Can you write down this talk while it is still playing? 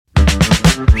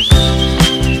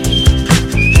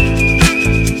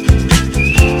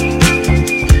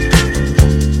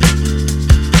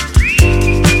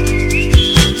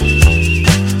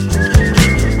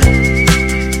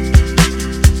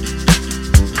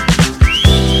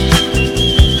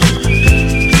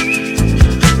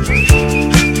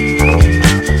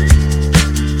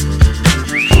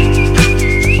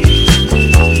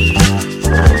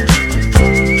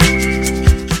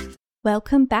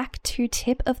Welcome back to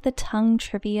Tip of the Tongue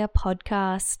Trivia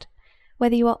Podcast.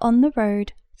 Whether you are on the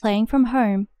road, playing from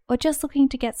home, or just looking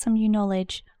to get some new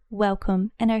knowledge,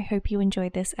 welcome, and I hope you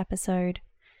enjoyed this episode.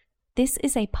 This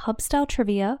is a pub-style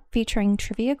trivia featuring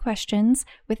trivia questions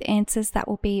with answers that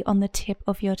will be on the tip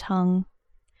of your tongue.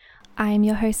 I am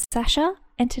your host, Sasha,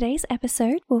 and today's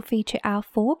episode will feature our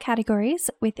 4 categories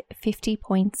with 50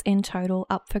 points in total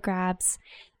up for grabs.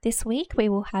 This week, we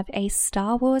will have a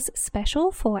Star Wars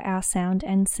special for our sound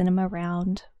and cinema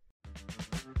round.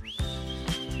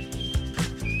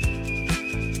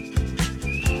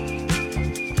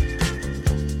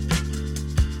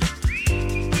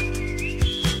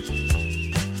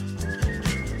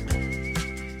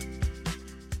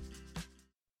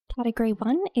 Category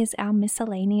 1 is our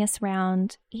miscellaneous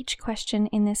round. Each question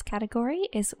in this category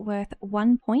is worth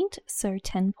 1 point, so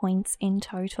 10 points in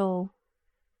total.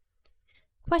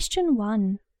 Question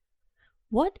 1.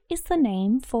 What is the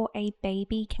name for a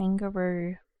baby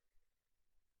kangaroo?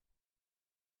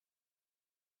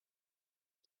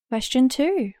 Question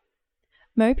 2.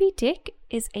 Moby Dick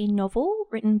is a novel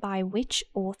written by which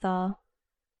author?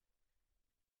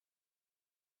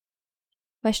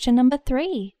 Question number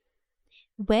 3.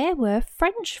 Where were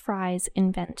French fries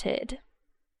invented?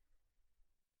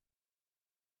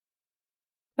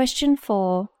 Question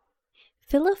 4.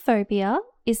 Philophobia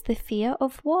is the fear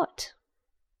of what?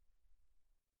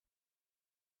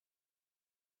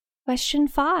 Question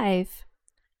 5.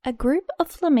 A group of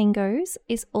flamingos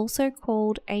is also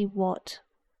called a what?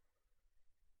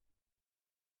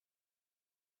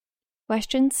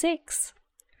 Question 6.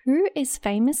 Who is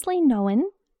famously known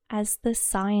as the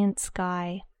science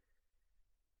guy?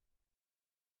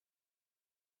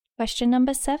 Question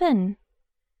number 7.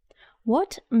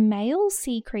 What male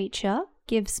sea creature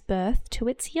gives birth to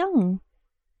its young?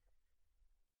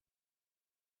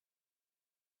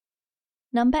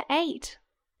 Number 8.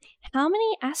 How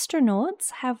many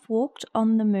astronauts have walked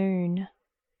on the moon?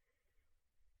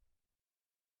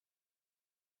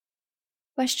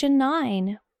 Question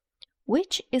 9.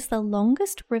 Which is the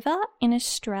longest river in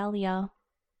Australia?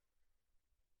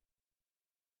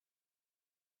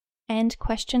 And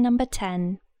question number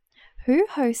 10. Who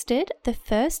hosted the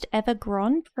first ever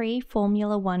Grand Prix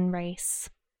Formula One race?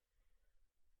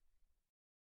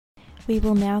 We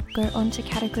will now go on to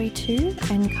Category 2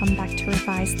 and come back to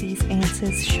revise these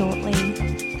answers shortly.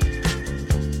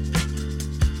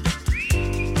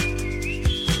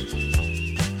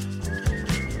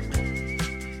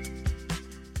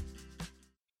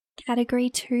 Category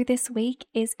 2 this week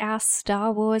is our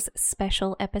Star Wars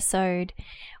special episode.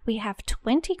 We have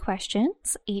 20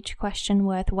 questions, each question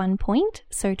worth 1 point,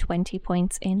 so 20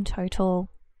 points in total.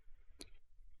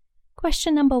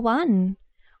 Question number 1.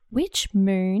 Which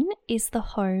moon is the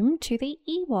home to the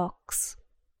Ewoks?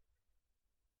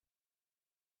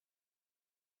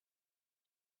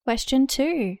 Question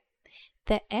 2.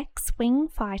 The X-Wing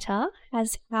fighter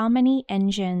has how many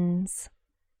engines?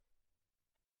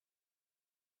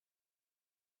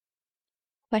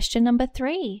 Question number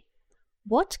 3.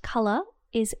 What color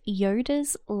is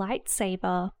Yoda's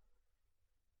lightsaber?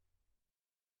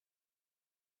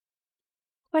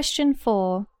 Question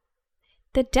 4.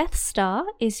 The Death Star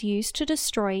is used to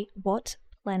destroy what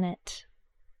planet?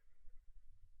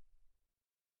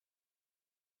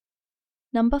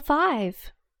 Number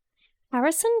 5.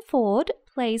 Harrison Ford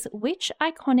plays which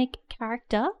iconic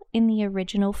character in the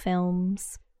original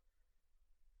films?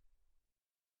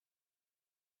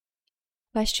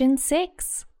 Question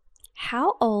 6.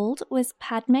 How old was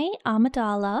Padme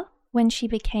Amidala when she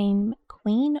became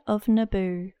Queen of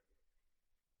Naboo?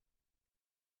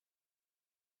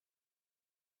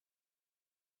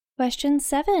 Question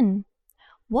 7.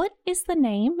 What is the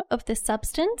name of the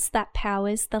substance that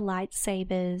powers the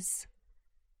lightsabers?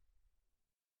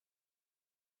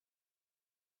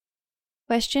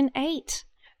 Question 8.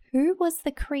 Who was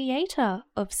the creator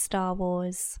of Star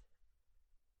Wars?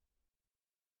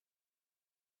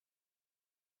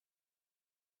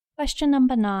 Question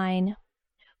number 9.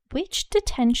 Which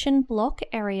detention block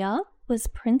area was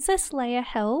Princess Leia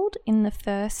held in the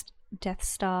first Death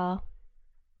Star?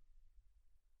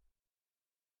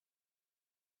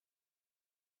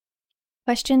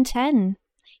 Question 10.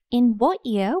 In what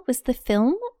year was the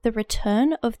film The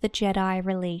Return of the Jedi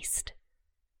released?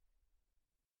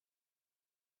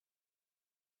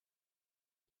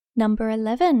 Number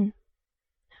 11.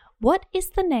 What is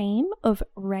the name of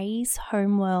Rey's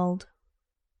homeworld?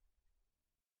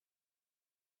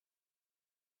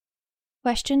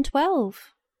 Question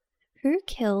 12. Who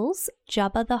kills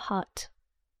Jabba the Hutt?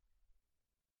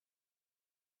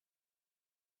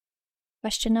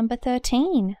 Question number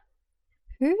 13.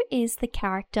 Who is the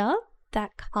character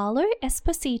that Carlo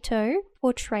Esposito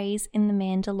portrays in The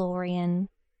Mandalorian?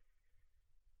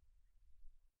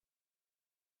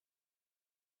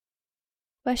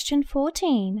 Question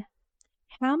 14.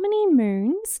 How many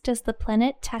moons does the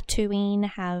planet Tatooine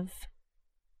have?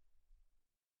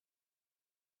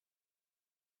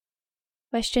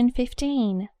 Question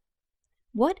 15.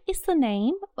 What is the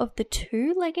name of the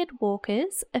two-legged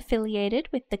walkers affiliated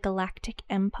with the Galactic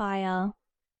Empire?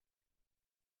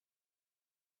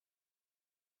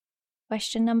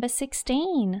 Question number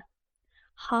 16.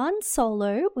 Han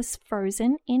Solo was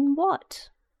frozen in what?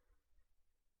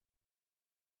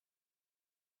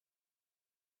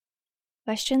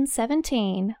 Question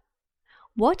 17.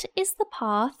 What is the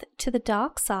path to the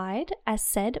dark side as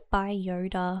said by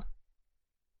Yoda?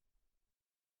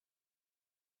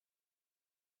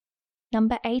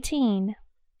 Number 18.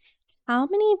 How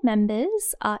many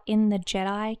members are in the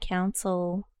Jedi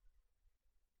Council?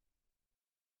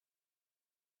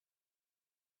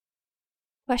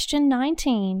 Question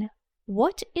 19.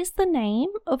 What is the name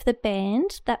of the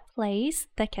band that plays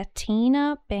the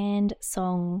Katina Band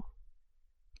song?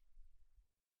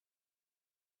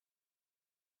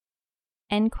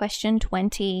 And question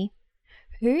 20.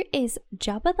 Who is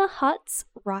Jabba the Hutt's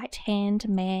right-hand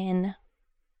man?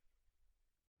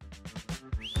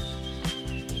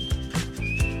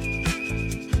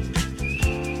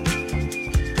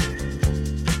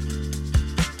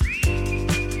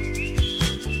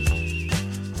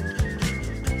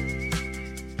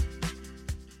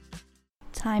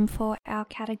 Time for our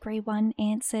Category 1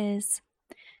 answers.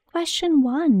 Question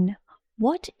 1.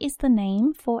 What is the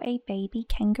name for a baby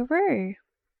kangaroo?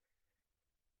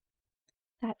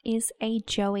 That is a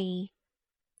Joey.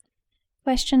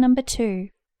 Question number 2.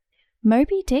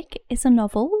 Moby Dick is a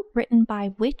novel written by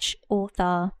which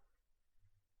author?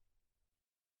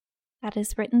 That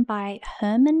is written by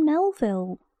Herman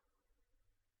Melville.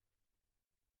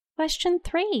 Question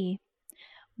 3.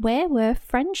 Where were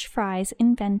French fries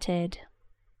invented?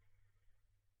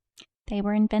 They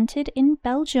were invented in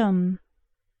Belgium.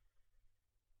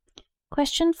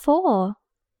 Question 4.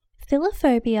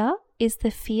 Philophobia is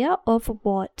the fear of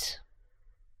what?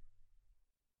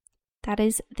 That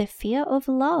is the fear of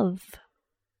love.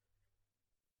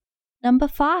 Number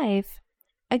 5.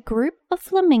 A group of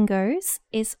flamingos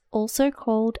is also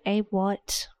called a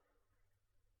what?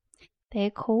 They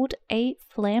are called a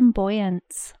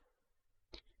flamboyance.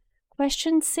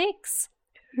 Question 6.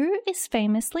 Who is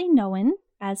famously known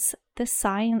as the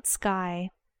science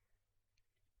guy?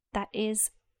 That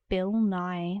is Bill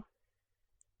Nye.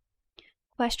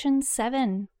 Question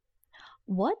 7.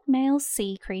 What male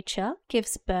sea creature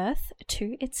gives birth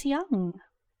to its young?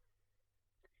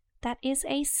 That is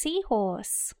a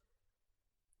seahorse.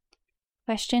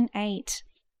 Question 8.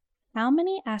 How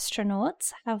many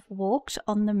astronauts have walked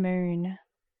on the moon?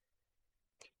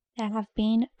 There have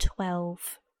been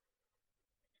 12.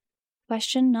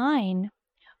 Question 9.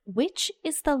 Which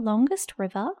is the longest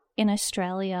river in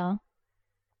Australia?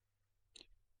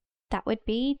 That would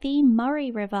be the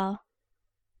Murray River.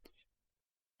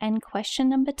 And question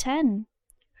number 10.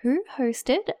 Who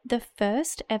hosted the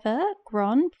first ever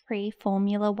Grand Prix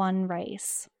Formula One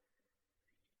race?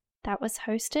 That was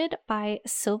hosted by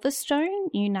Silverstone,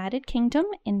 United Kingdom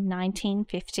in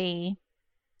 1950.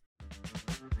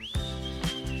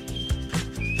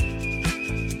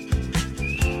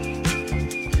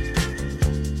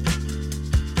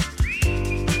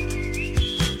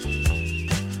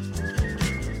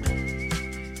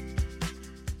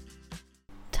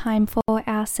 Time for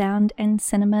our Sound and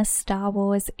Cinema Star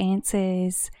Wars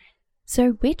answers.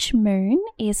 So which moon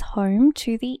is home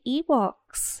to the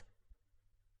Ewoks?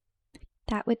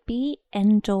 That would be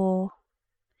Endor.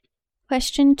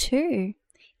 Question 2.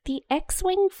 The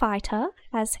X-Wing fighter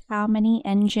has how many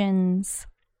engines?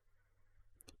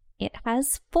 It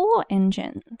has 4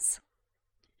 engines.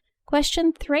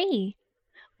 Question 3.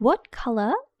 What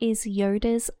color is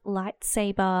Yoda's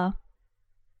lightsaber?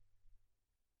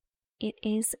 It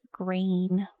is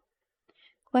green.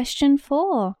 Question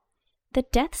 4. The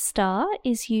Death Star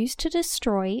is used to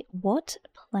destroy what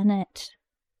planet?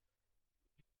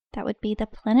 That would be the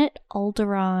planet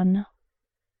Alderaan.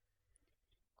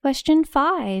 Question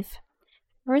 5.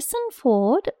 Harrison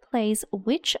Ford plays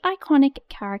which iconic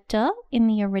character in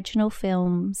the original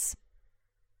films?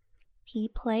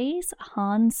 He plays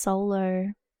Han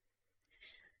Solo.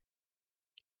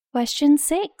 Question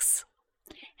 6.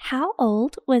 How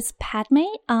old was Padme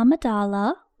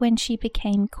Amidala when she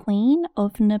became Queen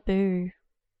of Naboo?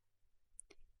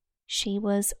 She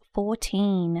was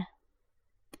 14.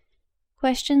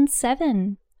 Question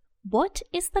 7. What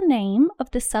is the name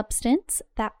of the substance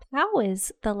that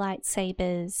powers the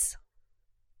lightsabers?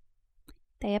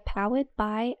 They are powered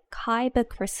by kyber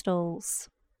crystals.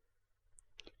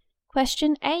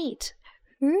 Question 8.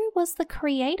 Who was the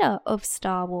creator of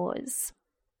Star Wars?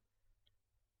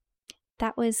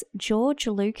 That was George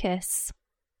Lucas.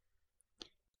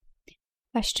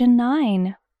 Question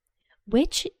 9.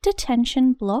 Which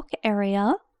detention block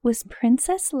area was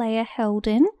Princess Leia held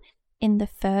in the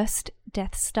first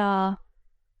Death Star?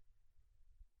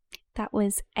 That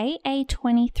was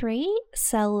AA-23,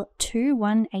 cell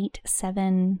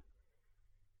 2187.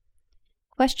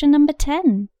 Question number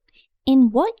 10.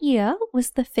 In what year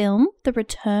was the film The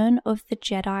Return of the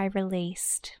Jedi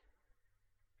released?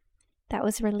 That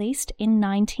was released in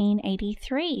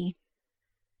 1983.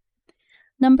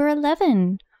 Number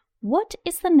 11. What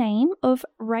is the name of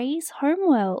Rey's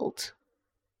homeworld?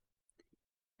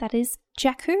 That is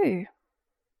Jakku.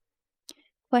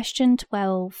 Question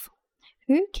 12.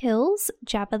 Who kills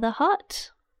Jabba the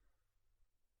Hutt?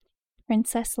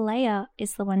 Princess Leia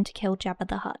is the one to kill Jabba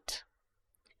the Hutt.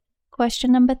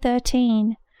 Question number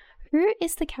 13. Who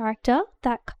is the character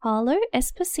that Carlo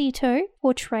Esposito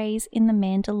portrays in The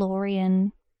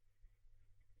Mandalorian?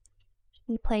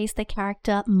 He plays the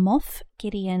character Moff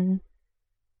Gideon.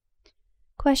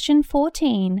 Question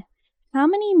 14. How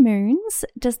many moons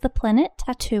does the planet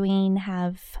Tatooine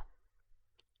have?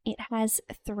 It has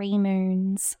 3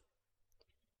 moons.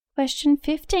 Question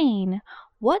 15.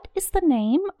 What is the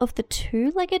name of the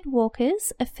 2-legged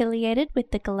walkers affiliated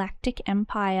with the Galactic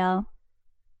Empire?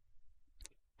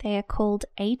 They are called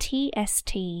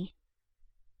ATST.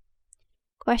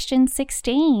 Question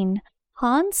 16.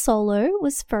 Han Solo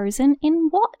was frozen in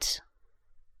what?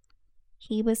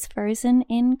 He was frozen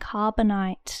in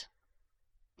carbonite.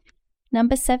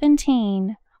 Number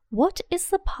 17. What is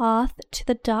the path to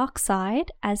the dark side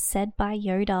as said by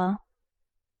Yoda?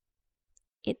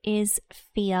 It is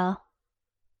fear.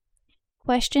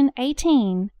 Question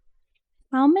 18.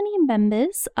 How many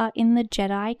members are in the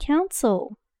Jedi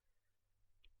Council?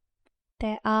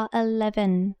 There are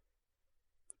 11.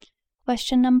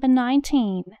 Question number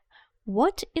 19.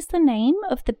 What is the name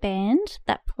of the band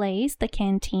that plays the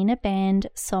Cantina Band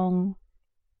song?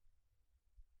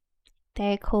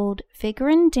 They are called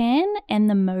Vigor Dan and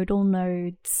the Modal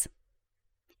Nodes.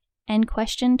 And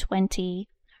question 20.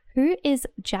 Who is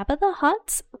Jabba the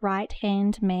Hutt's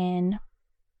right-hand man?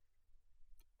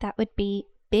 That would be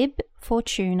Bib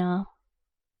Fortuna.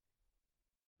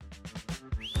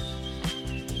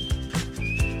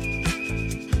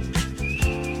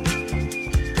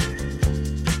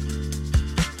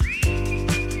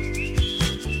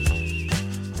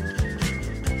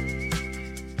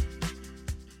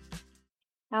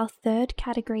 Our third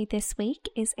category this week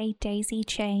is a daisy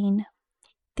chain.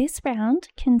 This round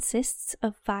consists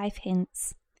of 5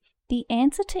 hints. The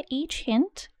answer to each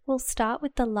hint will start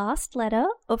with the last letter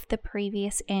of the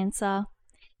previous answer.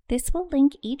 This will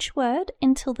link each word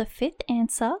until the 5th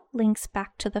answer links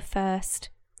back to the first.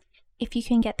 If you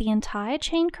can get the entire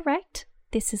chain correct,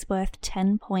 this is worth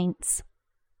 10 points.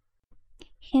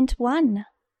 Hint 1.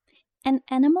 An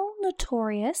animal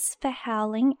notorious for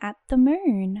howling at the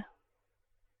moon.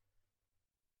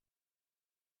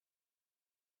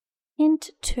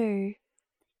 Hint 2.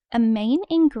 A main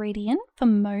ingredient for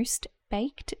most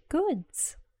baked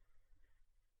goods.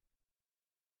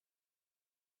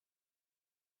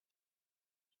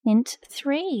 Hint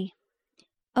 3.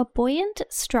 A buoyant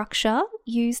structure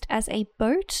used as a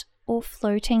boat or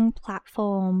floating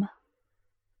platform.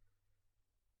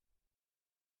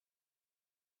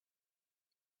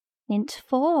 Hint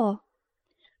 4.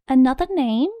 Another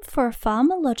name for a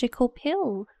pharmacological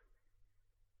pill.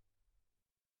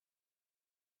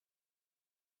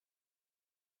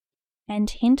 And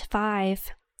hint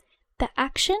 5. The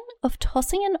action of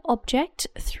tossing an object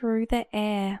through the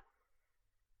air.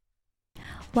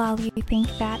 While you think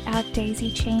about our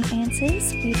daisy chain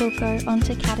answers, we will go on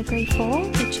to category 4,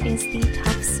 which is the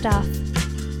tough stuff.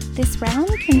 This round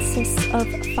consists of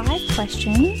 5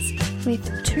 questions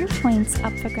with 2 points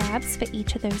up for grabs for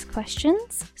each of those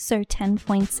questions, so 10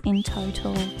 points in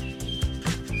total.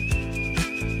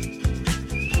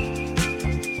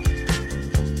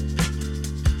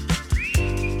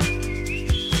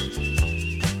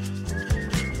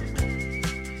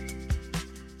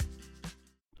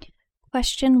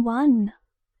 Question 1.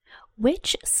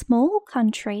 Which small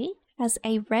country has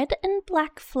a red and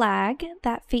black flag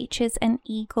that features an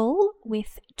eagle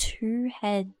with 2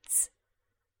 heads?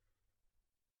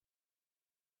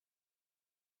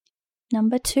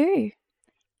 Number 2.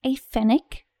 A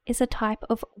fennec is a type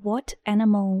of what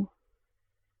animal?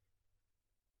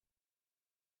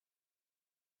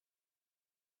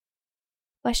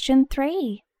 Question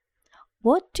 3.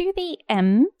 What do the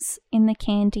M's in the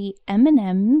candy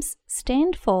M&M's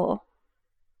stand for?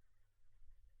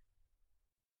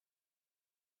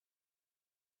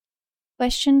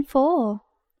 Question 4.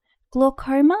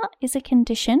 Glaucoma is a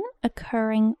condition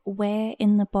occurring where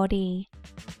in the body?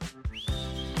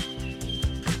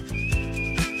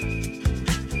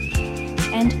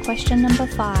 And question number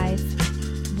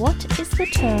 5. What is the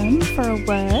term for a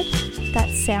word that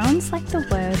sounds like the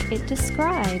word it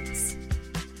describes?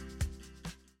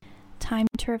 Time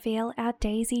to reveal our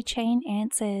daisy chain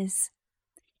answers.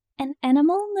 An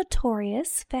animal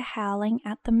notorious for howling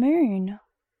at the moon.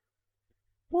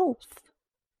 Wolf.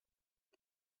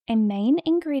 A main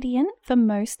ingredient for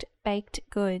most baked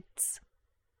goods.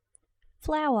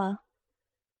 Flour.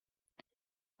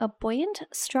 A buoyant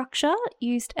structure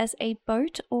used as a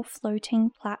boat or floating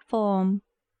platform.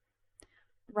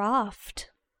 Raft.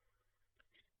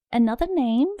 Another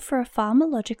name for a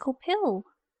pharmacological pill.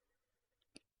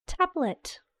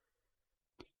 Tablet.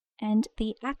 And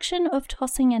the action of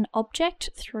tossing an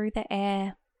object through the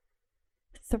air.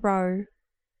 Throw.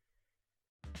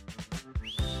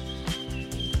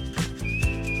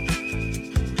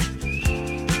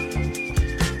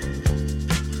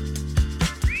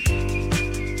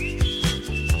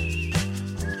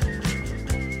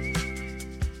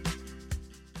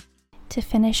 To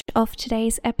finish off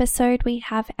today's episode, we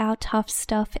have our tough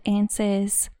stuff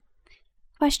answers.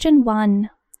 Question 1.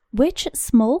 Which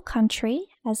small country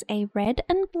has a red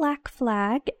and black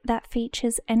flag that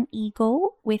features an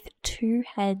eagle with 2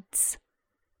 heads?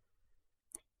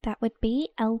 That would be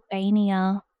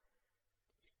Albania.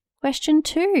 Question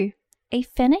 2. A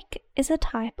fennec is a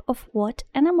type of what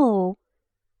animal?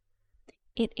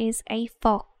 It is a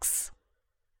fox.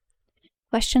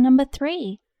 Question number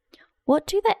 3. What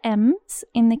do the M's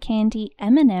in the candy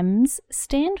M&M's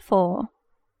stand for?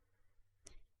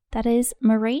 That is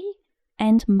Marie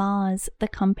and Mars, the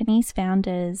company's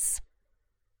founders.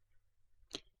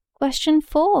 Question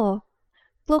 4.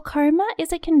 Glaucoma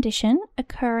is a condition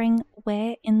occurring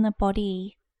where in the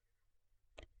body?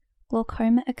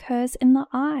 Glaucoma occurs in the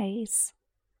eyes.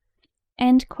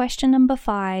 And question number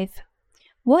 5.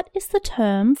 What is the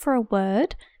term for a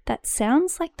word that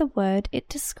sounds like the word it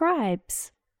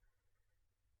describes?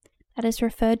 That is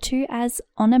referred to as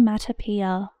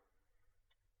onomatopoeia.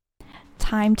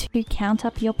 Time to count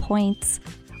up your points.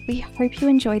 We hope you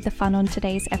enjoyed the fun on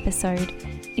today's episode.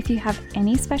 If you have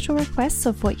any special requests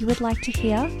of what you would like to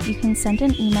hear, you can send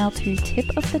an email to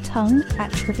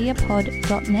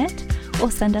tipofthetong@triviapod.net or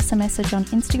send us a message on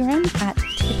Instagram at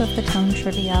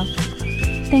tipofthetongtrivia.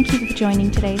 Thank you for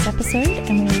joining today's episode,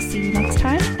 and we will see you next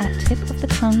time at Tip of the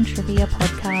Tongue Trivia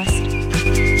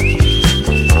Podcast.